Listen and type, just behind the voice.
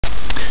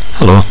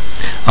Hello,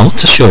 I want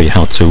to show you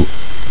how to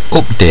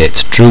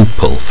update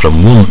Drupal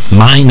from one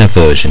minor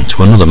version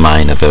to another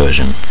minor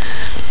version.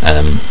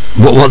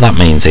 What that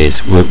means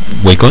is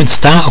we're going to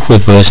start off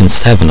with version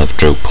 7 of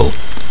Drupal,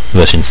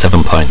 version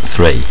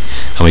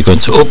 7.3, and we're going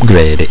to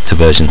upgrade it to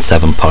version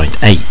 7.8.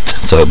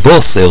 So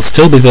it'll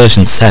still be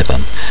version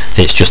 7,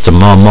 it's just a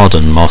more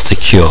modern, more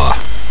secure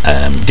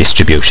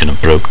distribution of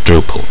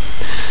Drupal.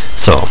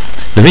 So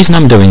the reason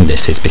I'm doing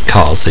this is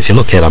because if you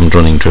look here, I'm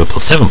running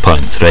Drupal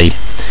 7.3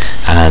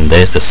 and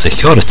there's the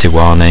security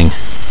warning.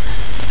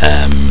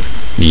 I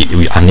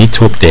need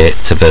to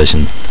update to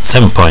version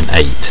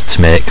 7.8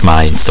 to make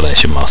my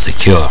installation more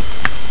secure.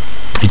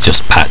 It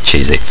just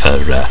patches it for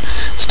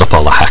stop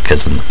all the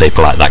hackers and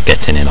people like that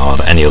getting in,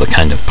 or any other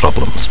kind of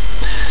problems.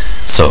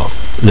 So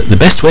the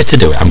best way to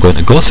do it, I'm going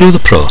to go through the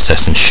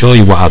process and show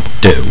you what I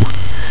do,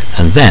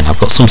 and then I've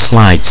got some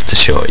slides to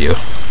show you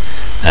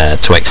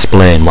to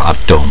explain what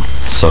I've done.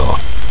 So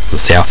we'll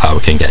see how far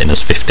we can get in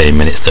those 15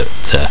 minutes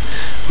that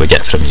we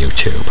get from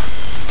YouTube.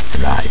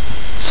 Right,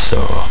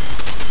 so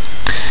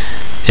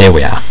here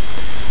we are.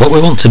 What we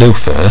want to do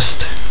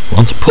first, we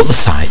want to put the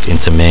site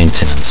into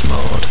maintenance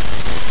mode.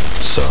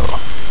 So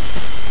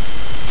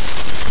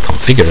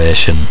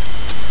configuration.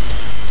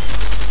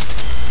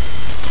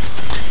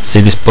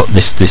 See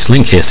this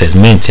link here says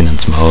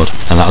maintenance mode,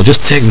 and that'll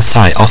just take the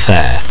site off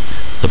air.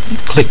 So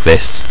click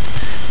this,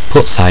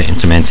 put site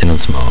into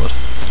maintenance mode,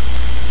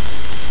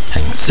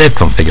 and save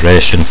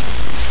configuration.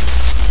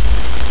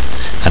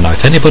 And now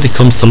if anybody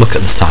comes to look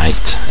at the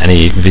site,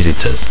 any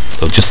visitors,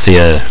 they'll just see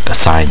a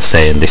sign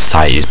saying this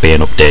site is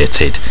being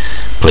updated,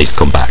 please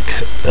come back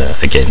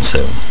again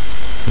soon.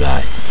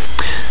 Right.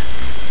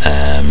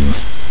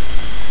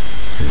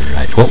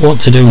 Right, what we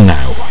want to do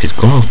now is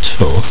go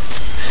to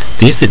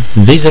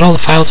these are all the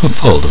files and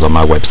folders on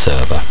my web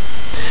server,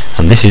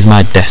 and this is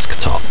my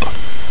desktop.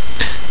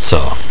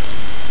 So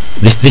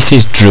this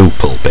is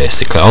Drupal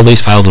basically. All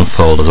these files and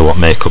folders are what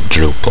make up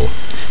Drupal.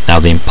 Now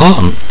the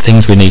important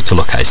things we need to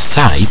look at is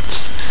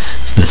sites.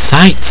 So the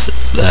sites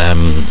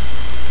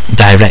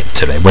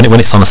directory, when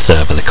it's on a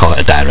server they call it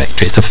a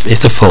directory.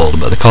 It's a folder,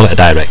 but they call it a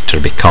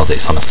directory because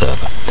it's on a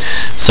server.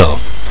 So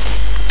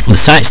the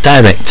sites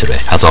directory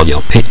has all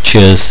your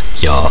pictures,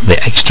 the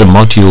extra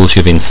modules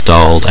you've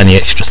installed, any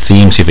extra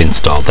themes you've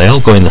installed. They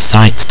all go in the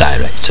sites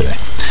directory.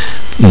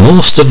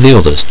 Most of the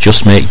others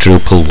just make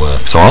Drupal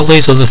work. So all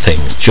these other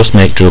things just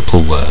make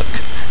Drupal work.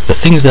 The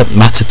things that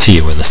matter to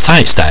you are the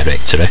sites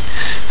directory,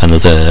 and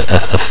there's a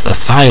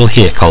file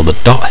here called the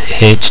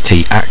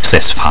 .ht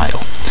access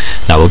file.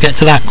 Now we'll get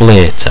to that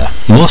later.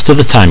 Most of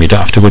the time you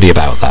don't have to worry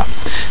about that,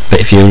 but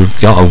if you've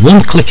got a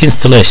one-click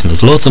installation,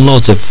 there's loads and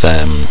loads of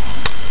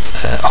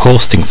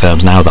hosting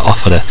firms now that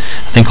offer a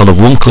thing called a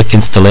one-click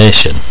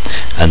installation,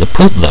 and they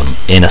put them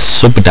in a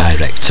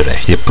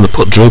subdirectory. They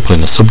put Drupal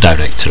in a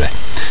subdirectory,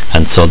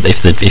 and so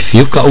if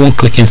you've got a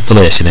one-click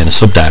installation in a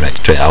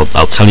subdirectory,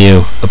 I'll tell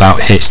you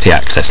about HT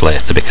access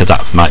later because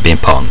that might be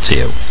important to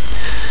you.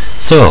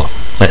 So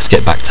let's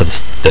get back to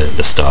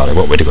the story.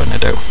 What we're going to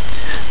do.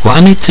 What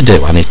I need to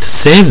do, I need to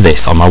save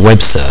this on my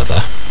web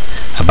server,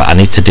 but I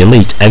need to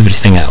delete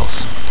everything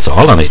else. So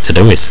all I need to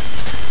do is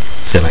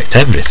select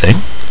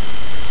everything,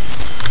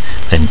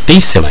 then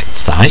deselect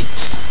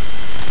sites.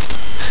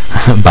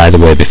 By the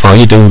way, before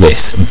you do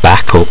this,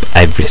 back up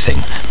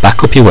everything.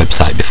 Back up your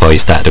website before you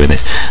start doing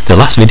this. The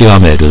last video I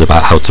made was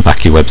about how to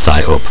back your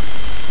website up,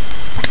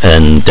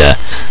 and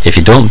if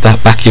you don't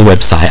back your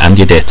website and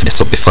your database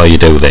up before you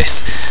do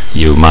this,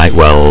 you might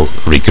well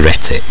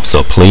regret it.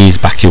 So please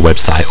back your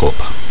website up,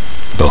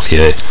 both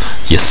your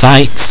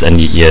sites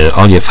and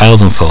all your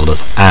files and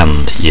folders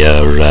and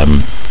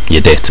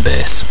your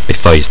database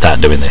before you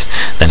start doing this.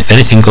 Then if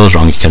anything goes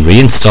wrong, you can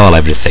reinstall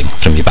everything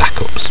from your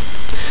backups.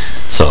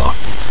 So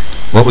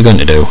what we're going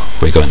to do,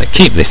 we're going to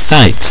keep this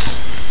sites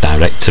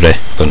directory,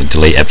 we're going to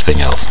delete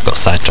everything else. I got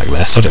sidetracked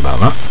there, sorry about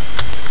that.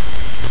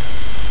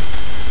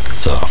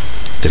 So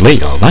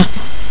delete all that.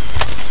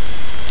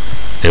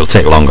 It'll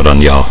take longer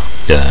on your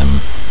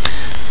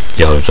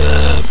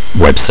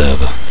web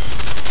server.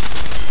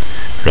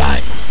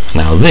 Right,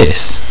 now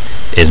this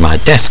is my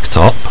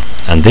desktop,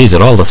 and these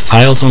are all the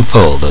files and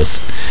folders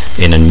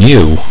in a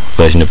new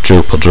version of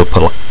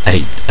Drupal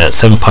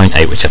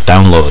 7.8, which I've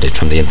downloaded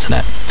from the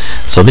internet.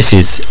 So this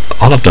is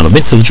all I've done. I've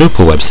been to the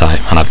Drupal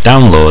website and I've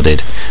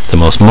downloaded the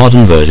most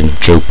modern version of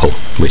Drupal,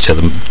 which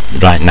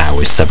right now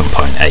is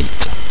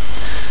 7.8.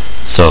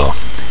 So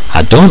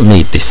I don't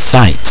need this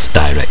sites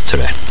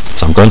directory,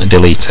 so I'm going to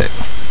delete it.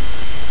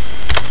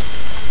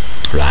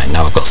 Right,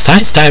 now I've got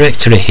sites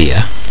directory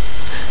here,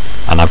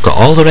 and I've got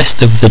all the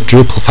rest of the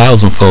Drupal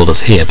files and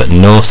folders here, but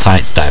no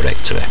sites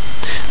directory.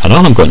 And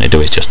all I'm going to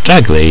do is just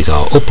drag these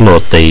or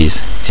upload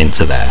these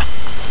into there.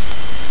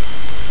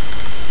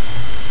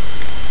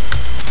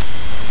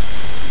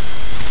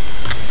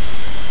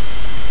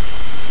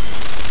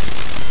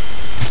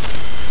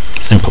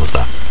 Simple as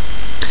that.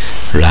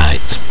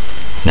 Right,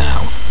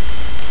 now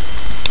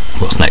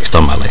what's next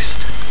on my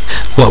list?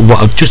 What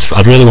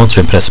I really want to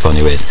impress upon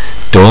you is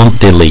don't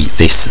delete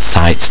this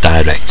sites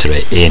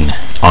directory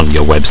on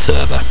your web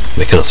server,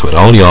 because that's where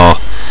all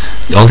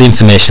the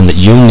information that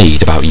you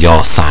need about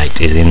your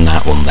site is in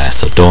that one there.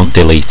 So don't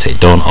delete it,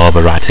 don't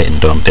overwrite it, and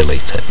don't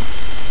delete it.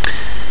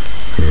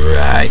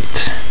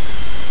 Right,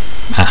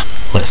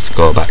 let's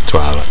go back to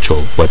our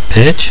actual web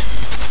page.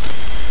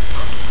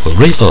 We'll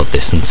reload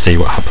this and see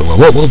what happened. Well,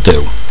 what we'll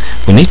do,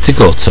 we need to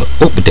go to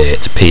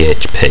update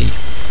PHP.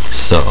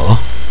 So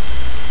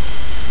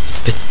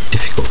bit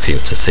difficult for you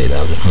to see there.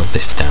 I'll just move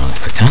this down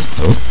if I can.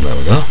 Oh, there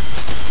we go.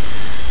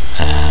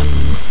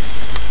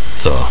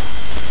 So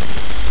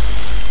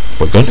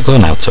we're going to go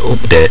now to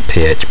update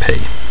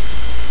PHP.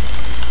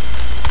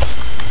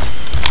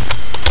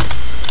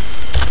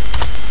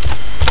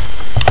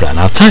 Right,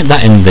 now type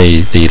that in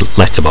the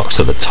letterbox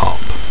at the top.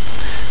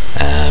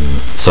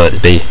 So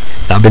that'd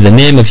be the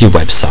name of your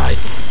website.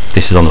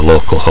 This is on the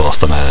local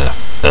host on a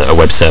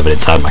web server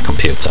inside my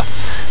computer,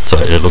 so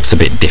it looks a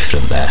bit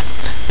different there.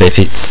 But if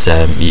it's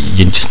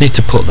you just need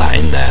to put that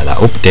in there, that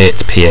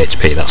update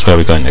PHP. That's where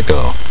we're going to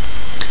go.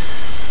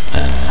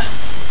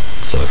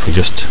 So if we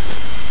just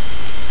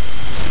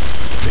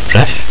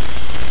refresh,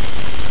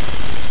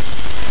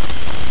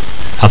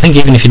 I think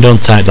even if you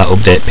don't type that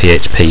update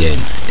PHP in,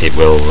 it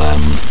will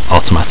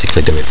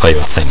automatically do it for you,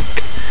 I think.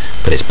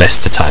 But it's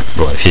best to type,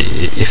 well,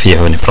 if you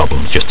have any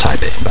problems, just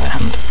type it in by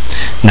hand.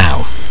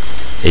 Now,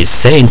 it's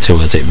saying to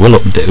us it will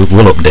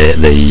update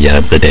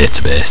the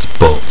database,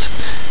 but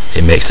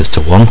it makes us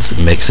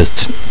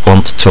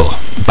want to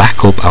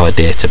back up our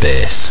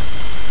database,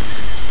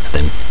 and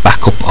then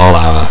back up all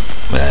our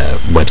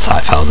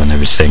website files and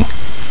everything.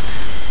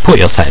 Put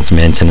your site into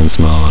maintenance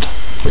mode,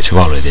 which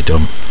we've already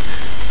done.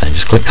 Then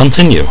just click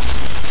continue.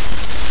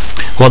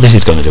 What this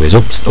is going to do is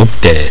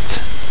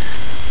update.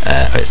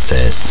 It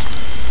says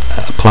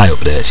apply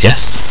updates.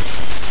 Yes.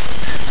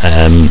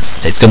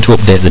 It's going to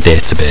update the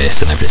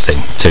database and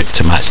everything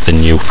to match the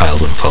new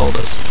files and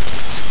folders.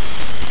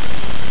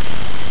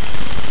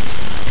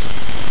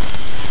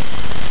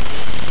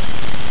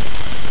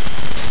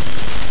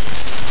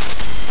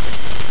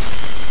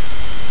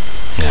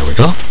 There we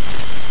go.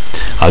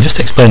 I'll just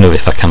explain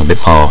if I can a bit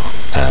more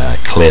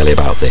clearly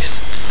about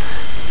this.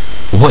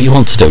 What you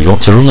want to do, you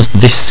want to run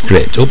this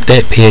script.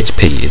 Update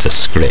PHP is a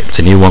script,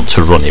 and you want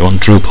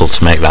Drupal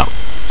to make that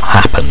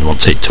happen. You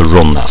want it to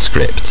run that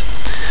script.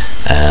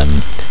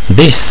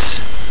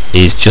 This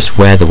is just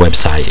where the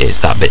website is,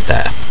 that bit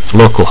there.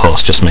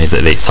 Localhost just means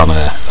that it's on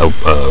a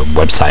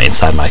website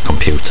inside my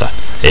computer.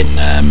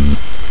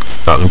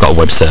 I've got a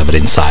web server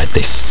inside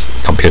this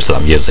computer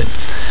that I'm using.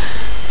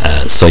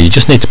 So you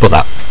just need to put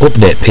that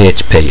update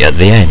PHP at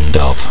the end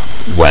of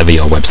whatever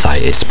your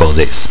website is. Suppose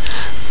it's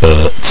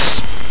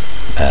Bert's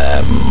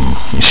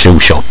shoe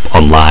shop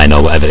online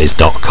or whatever it is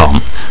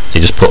 .com.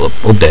 You just put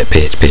update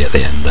PHP at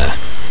the end there.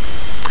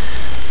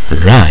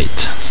 Right,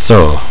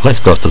 so let's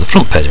go to the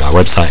front page of our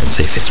website and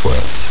see if it's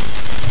worked.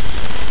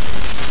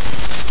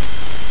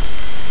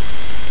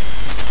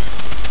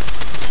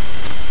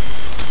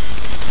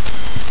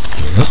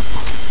 There we go.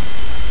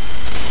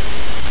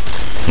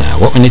 Now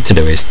what we need to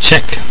do is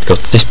go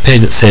to this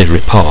page that says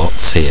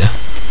reports here.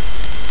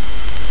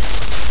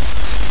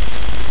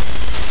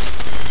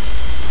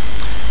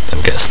 Then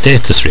we get a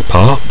status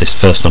report, this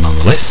first one on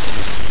the list.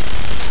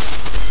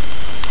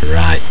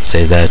 Right,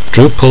 see there's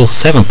Drupal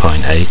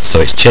 7.8,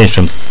 so it's changed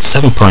from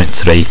 7.3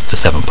 to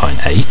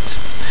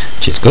 7.8,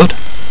 which is good.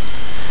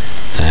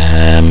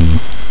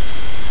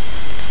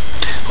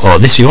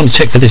 This, you want to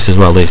check for this as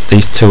well,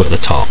 these two at the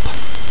top.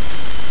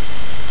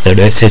 There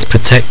it says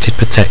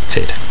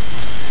protected.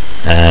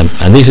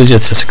 And these are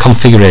just a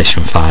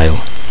configuration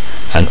file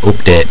and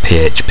update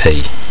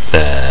PHP.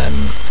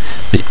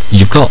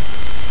 You've got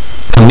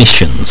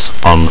permissions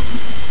on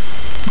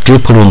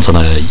Drupal runs on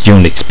a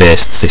Unix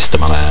based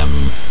system on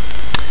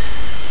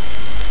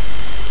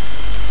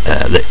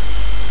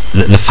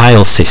the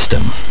file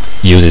system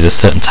uses a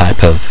certain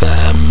type of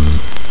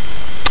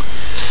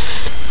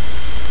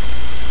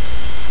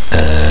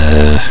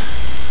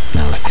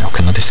how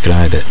can I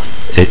describe it?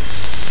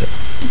 It's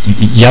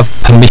you have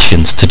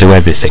permissions to do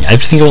everything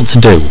you want to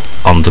do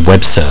on the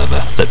web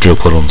server that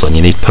Drupal runs on.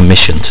 You need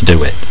permission to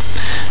do it,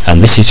 and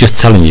this is just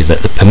telling you that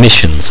the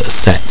permissions are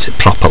set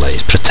properly,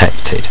 it's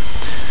protected.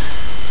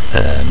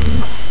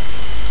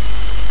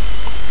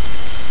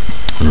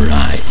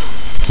 Right,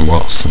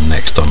 what's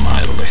next on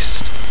my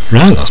list?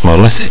 Right, that's more or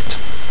less it.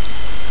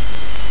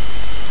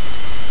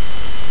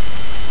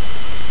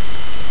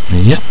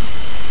 Yep.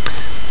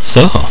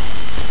 So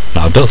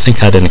now I don't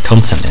think I had any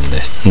content in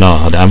this. No,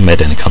 I haven't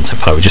made any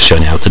content, but I was just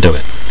showing you how to do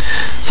it.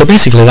 So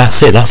basically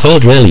that's it. That's all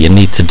really you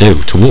need to do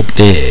to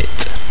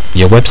update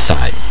your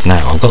website.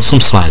 Now I've got some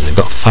slides. We've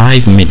got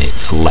 5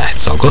 minutes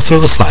left, so I'll go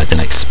through the slides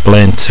and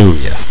explain to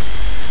you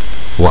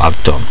what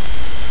I've done.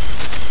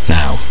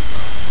 Now,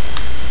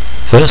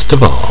 first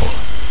of all,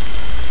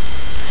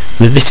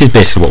 this is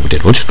basically what we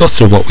did. We'll just go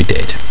through what we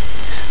did.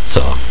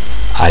 So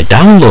I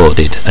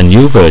downloaded a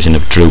new version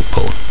of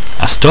Drupal.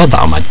 I stored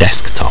that on my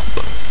desktop.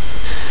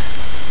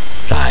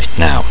 Right,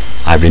 now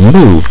I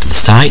removed the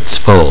sites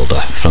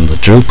folder from the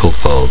Drupal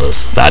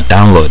folders that I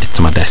downloaded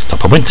to my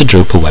desktop. I went to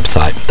Drupal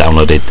website,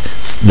 downloaded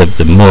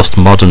the most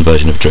modern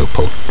version of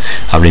Drupal.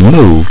 I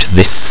removed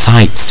this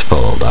sites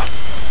folder.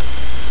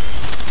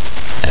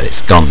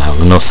 It's gone now,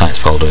 there's no sites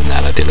folder in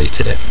there, I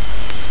deleted it.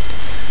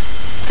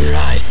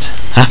 Right,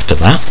 after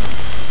that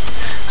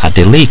I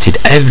deleted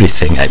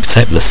everything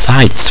except the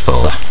sites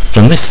folder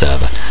from this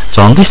server.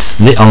 So on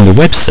the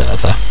web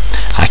server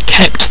I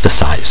kept the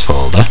sites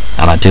folder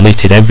and I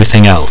deleted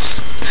everything else.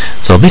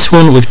 So this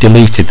one we've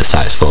deleted the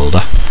sites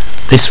folder,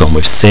 this one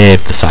we've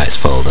saved the sites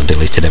folder and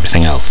deleted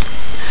everything else.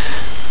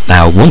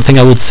 Now one thing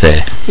I would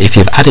say, if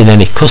you've added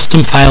any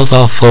custom files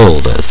or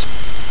folders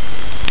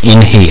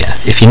in here,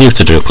 if you're new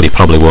to Drupal you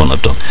probably won't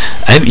have done.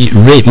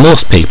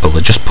 Most people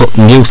that just put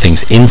new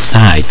things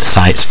inside the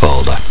sites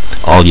folder.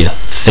 All your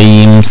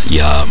themes,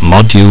 your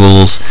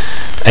modules,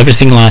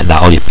 everything like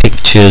that, all your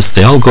pictures,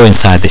 they all go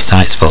inside this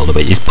sites folder,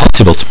 but it's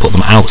possible to put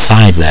them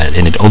outside there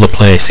in other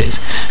places.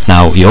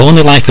 Now you're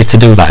only likely to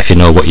do that if you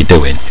know what you're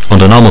doing.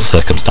 Under normal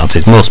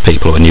circumstances most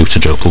people who are new to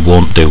Drupal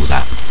won't do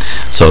that.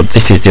 So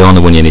this is the only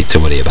one you need to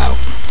worry about.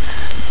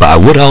 But I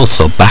would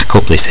also back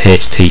up this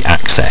HT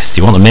access.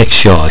 You want to make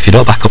sure, if you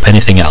don't back up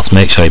anything else,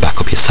 make sure you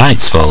back up your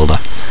sites folder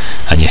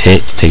and your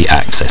HT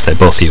access. They're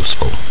both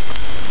useful.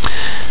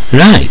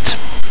 Right,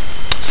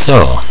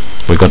 so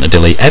we're going to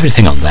delete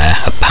everything on there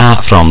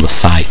apart from the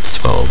sites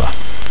folder.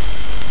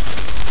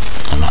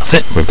 And that's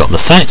it. We've got the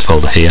sites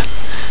folder here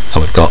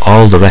and we've got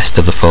all the rest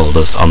of the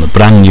folders on the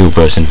brand new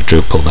version of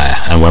Drupal there.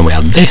 And when we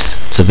add this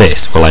to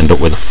this, we'll end up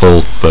with a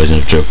full version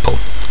of Drupal.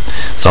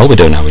 So all we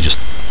do now, we just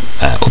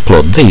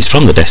upload these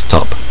from the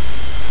desktop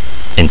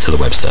into the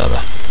web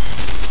server.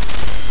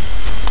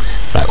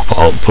 Right,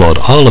 we'll upload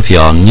all of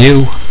your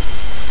new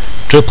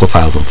Drupal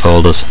files and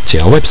folders to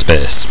your web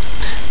space.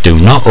 Do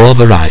not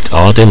overwrite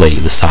or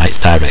delete the sites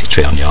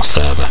directory on your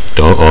server.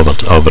 Don't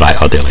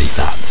overwrite or delete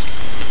that.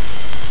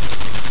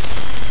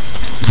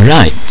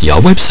 Right,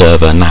 your web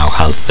server now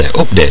has the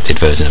updated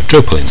version of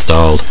Drupal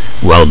installed.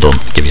 Well done,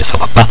 give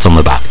yourself a pat on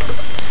the back.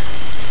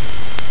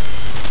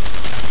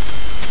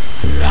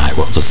 Right,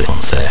 what does this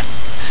one say?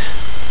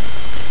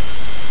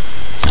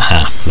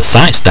 Aha, the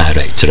sites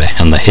directory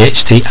and the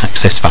HT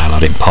access file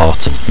are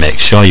important. Make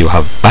sure you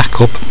have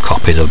backup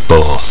copies of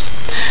both.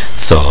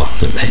 So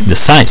the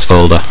sites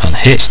folder and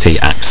HT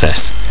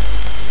access,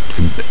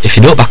 if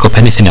you don't back up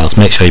anything else,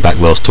 make sure you back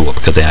those two up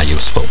because they are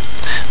useful.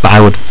 But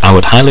I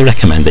would highly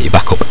recommend that you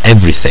back up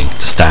everything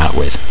to start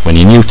with. When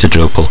you're new to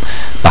Drupal,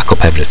 back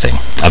up everything.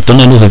 I've done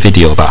another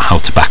video about how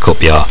to back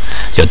up your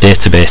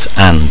database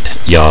and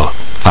your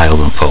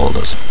files and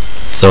folders.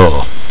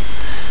 So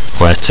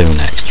where to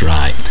next?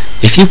 Right,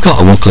 if you've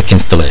got a one-click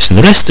installation,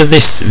 the rest of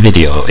this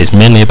video is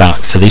mainly about,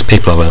 for these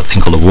people, who have a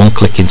thing called a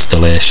one-click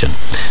installation,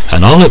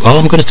 and all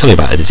I'm going to tell you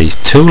about is these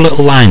two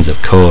little lines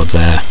of code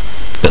there,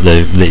 but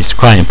it's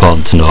quite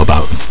important to know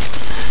about them.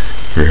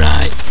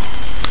 Right,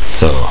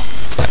 so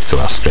back to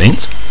our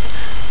screens.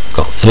 I've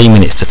got 3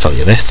 minutes to tell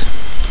you this.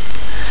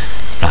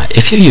 Right,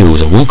 if you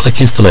use a one-click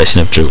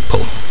installation of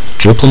Drupal,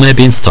 Drupal may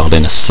be installed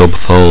in a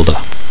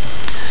subfolder.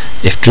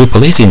 If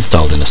Drupal is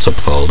installed in a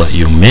subfolder,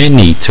 you may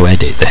need to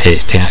edit the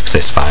HT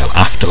access file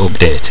after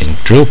updating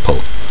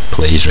Drupal.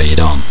 Please read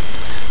on.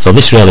 So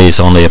this really is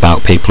only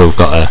about people who've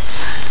got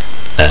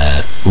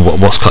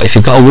if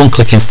you've got a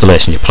one-click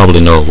installation, you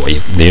probably know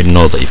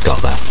that you've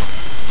got that.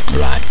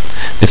 Right.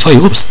 Before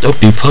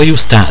you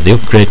start the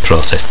upgrade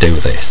process, do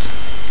this.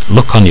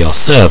 Look on your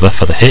server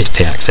for the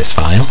HT access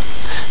file.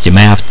 You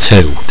may have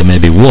two. There may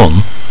be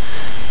one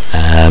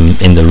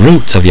in the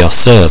root of your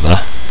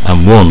server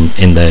and one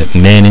in the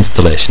main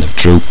installation of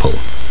Drupal.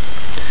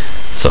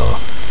 So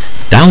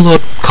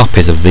download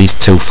copies of these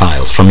two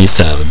files from your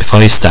server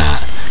before you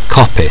start.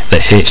 Copy the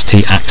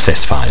HT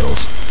access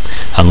files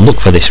and look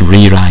for this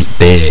rewrite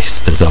base.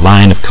 There's a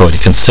line of code you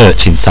can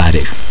search inside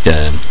it,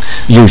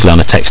 usually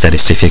on a text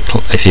editor.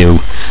 If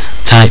you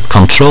type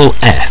Control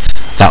F,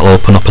 that'll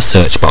open up a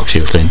search box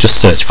usually, and just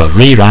search for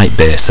rewrite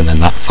base and then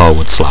that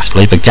 /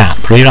 leave a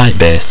gap, rewrite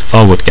base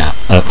gap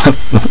 /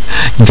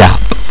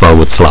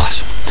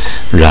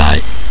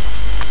 Right,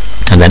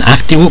 and then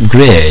after you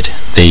upgrade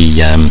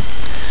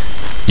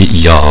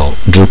your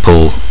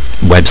Drupal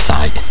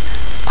website,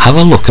 have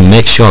a look and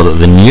make sure that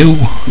the new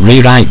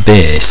rewrite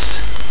base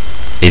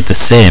is the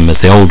same as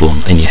the old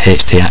one in your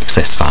HT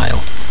access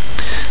file.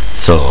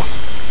 So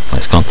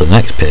let's go on to the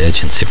next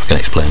page and see if we can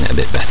explain it a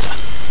bit better.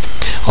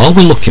 All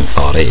we're looking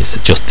for is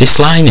just this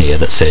line here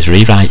that says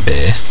rewrite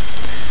base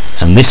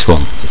and this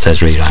one that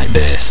says rewrite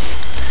base,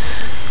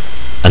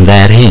 and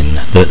they're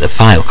in the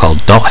file called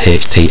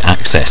 .ht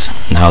access.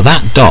 Now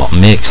that dot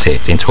makes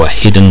it into a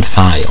hidden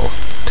file,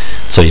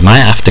 so you might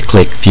have to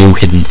click view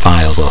hidden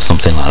files or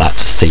something like that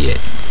to see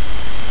it.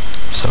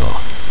 So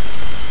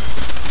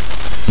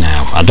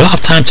now I don't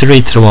have time to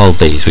read through all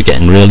these. We're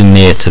getting really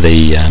near to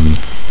the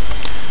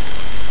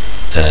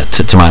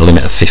to my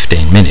limit of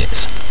 15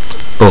 minutes,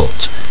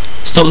 but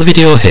stop the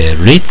video here,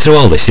 read through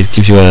all this. It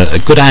gives you a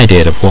good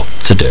idea of what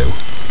to do,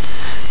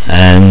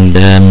 and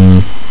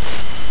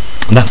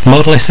that's more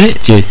or less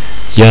it.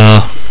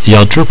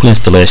 your Drupal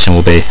installation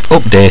will be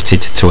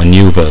updated to a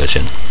new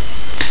version.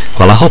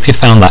 Well, I hope you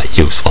found that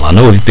useful. I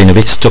know we've been a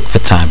bit stuck for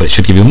time, but it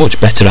should give you a much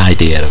better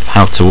idea of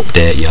how to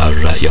update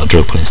your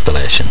Drupal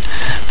installation.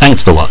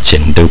 Thanks for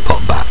watching. Do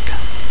pop back.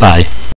 Bye.